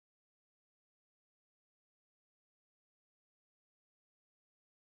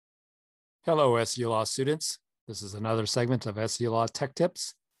Hello, SCU Law students. This is another segment of SCU Law Tech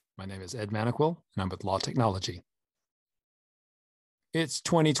Tips. My name is Ed Maniquil, and I'm with Law Technology. It's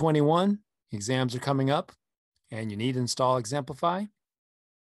 2021, exams are coming up, and you need to install Examplify.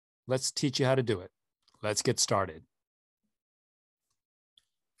 Let's teach you how to do it. Let's get started.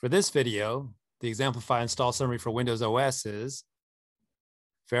 For this video, the Examplify install summary for Windows OS is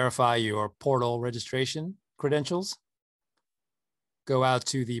verify your portal registration credentials. Go out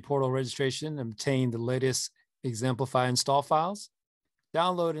to the portal registration and obtain the latest Examplify install files.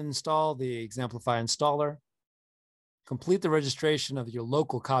 Download and install the Examplify installer. Complete the registration of your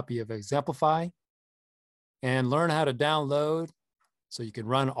local copy of Examplify and learn how to download so you can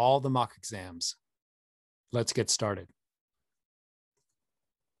run all the mock exams. Let's get started.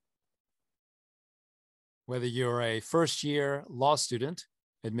 Whether you're a first-year law student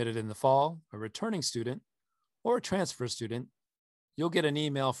admitted in the fall, a returning student, or a transfer student, you'll get an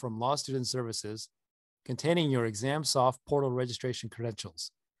email from Law Student Services containing your Examsoft portal registration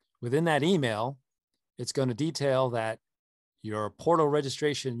credentials. Within that email, it's going to detail that your portal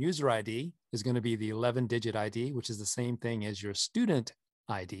registration user ID is going to be the 11-digit ID, which is the same thing as your student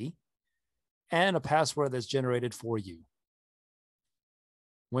ID, and a password that's generated for you.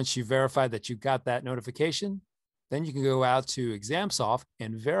 Once you verify that you got that notification, then you can go out to Examsoft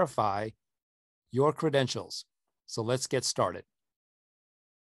and verify your credentials. So let's get started.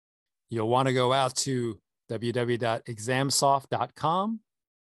 You'll want to go out to www.examsoft.com,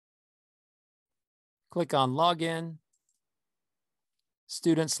 click on Login,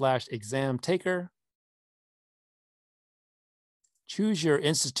 Student/exam taker, choose your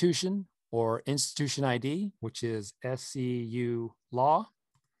institution or institution ID, which is SCU Law.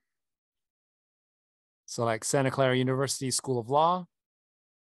 Select Santa Clara University School of Law,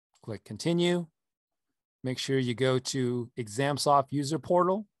 click Continue. Make sure you go to Examsoft User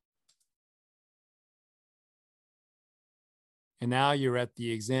Portal. And now you're at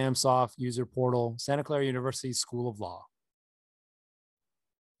the Examsoft User Portal, Santa Clara University School of Law.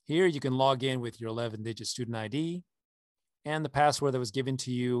 Here you can log in with your 11-digit student ID and the password that was given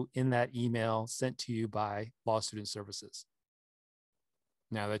to you in that email sent to you by Law Student Services.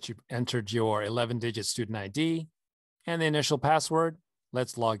 Now that you've entered your 11-digit student ID and the initial password,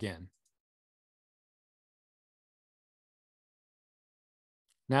 let's log in.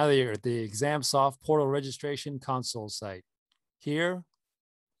 Now that you're at the Examsoft Portal Registration Console site. Here,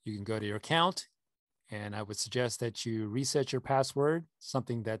 you can go to your account, and I would suggest that you reset your password,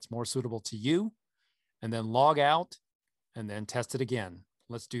 something that's more suitable to you, and then log out, and then test it again.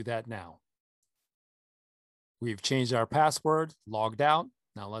 Let's do that now. We've changed our password, logged out.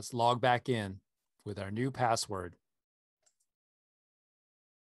 Now let's log back in with our new password.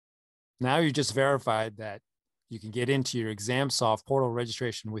 Now you just verified that you can get into your Examsoft portal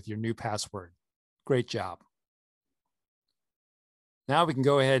registration with your new password. Great job. Now we can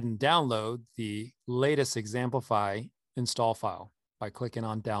go ahead and download the latest Examplify install file by clicking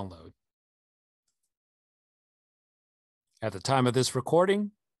on Download. At the time of this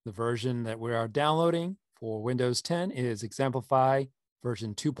recording, the version that we are downloading for Windows 10 is Examplify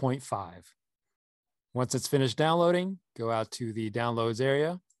version 2.5. Once it's finished downloading, go out to the Downloads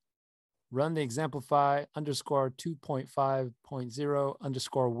area, run the Examplify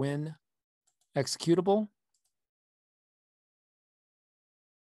 _2.5.0_win executable.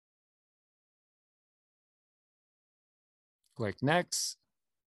 Click Next,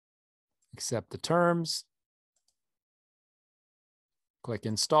 accept the terms, click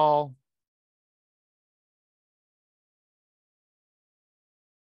Install.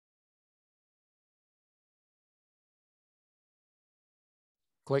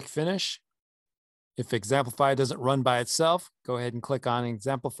 Click Finish. If Examplify doesn't run by itself, go ahead and click on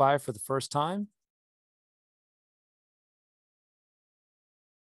Examplify for the first time.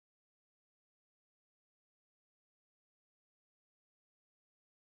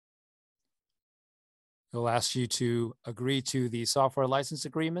 It'll ask you to agree to the software license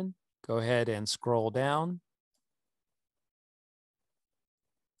agreement. Go ahead and scroll down.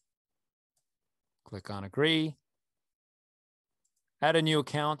 Click on Agree. Add a new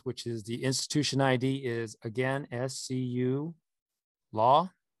account, which is the institution ID is, again, SCU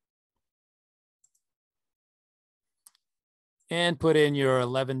Law. And put in your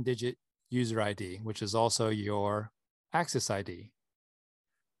 11-digit user ID, which is also your access ID.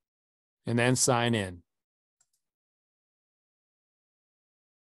 And then sign in.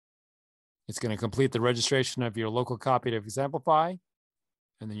 It's going to complete the registration of your local copy of Examplify,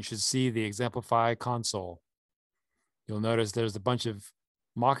 and then you should see the Examplify console. You'll notice there's a bunch of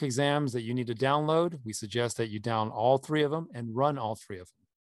mock exams that you need to download. We suggest that you download all 3 of them and run all 3 of them.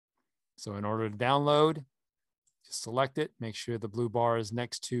 So in order to download, just select it, make sure the blue bar is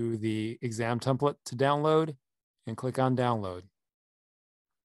next to the exam template to download, and click on download.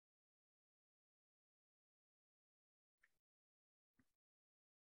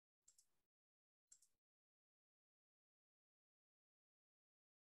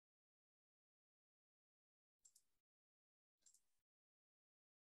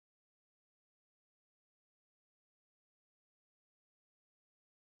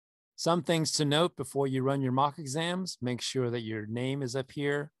 Some things to note before you run your mock exams: make sure that your name is up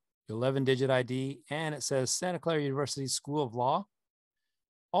here, your 11-digit ID, and it says Santa Clara University School of Law.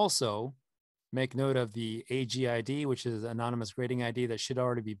 Also, make note of the AGID, which is anonymous grading ID that should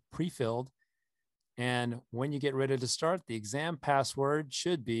already be pre-filled. And when you get ready to start, the exam password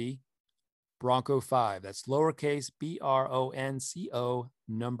should be Bronco5. That's lowercase BRONCO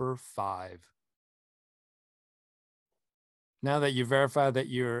number 5. Now that you verified that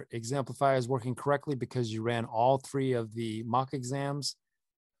your Examplify is working correctly because you ran all 3 of the mock exams,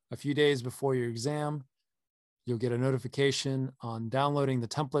 a few days before your exam, you'll get a notification on downloading the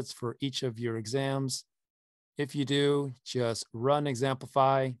templates for each of your exams. If you do, just run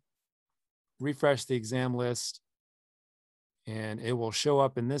Examplify, refresh the exam list, and it will show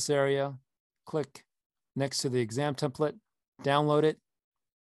up in this area. Click next to the exam template, download it.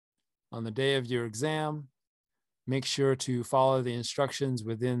 On the day of your exam, make sure to follow the instructions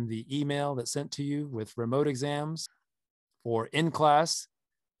within the email that's sent to you with remote exams. For in class,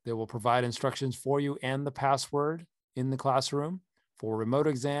 they will provide instructions for you and the password in the classroom. For remote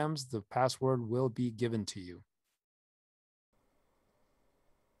exams, the password will be given to you.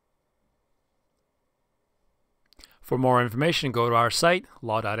 For more information, go to our site,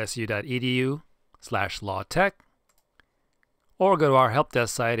 law.scu.edu/lawtech, or go to our help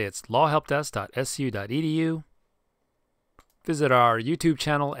desk site. It's lawhelpdesk.scu.edu. Visit our YouTube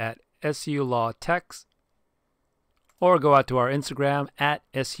channel at SCU Law Techs, or go out to our Instagram at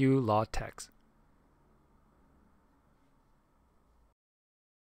SCU Law Techs.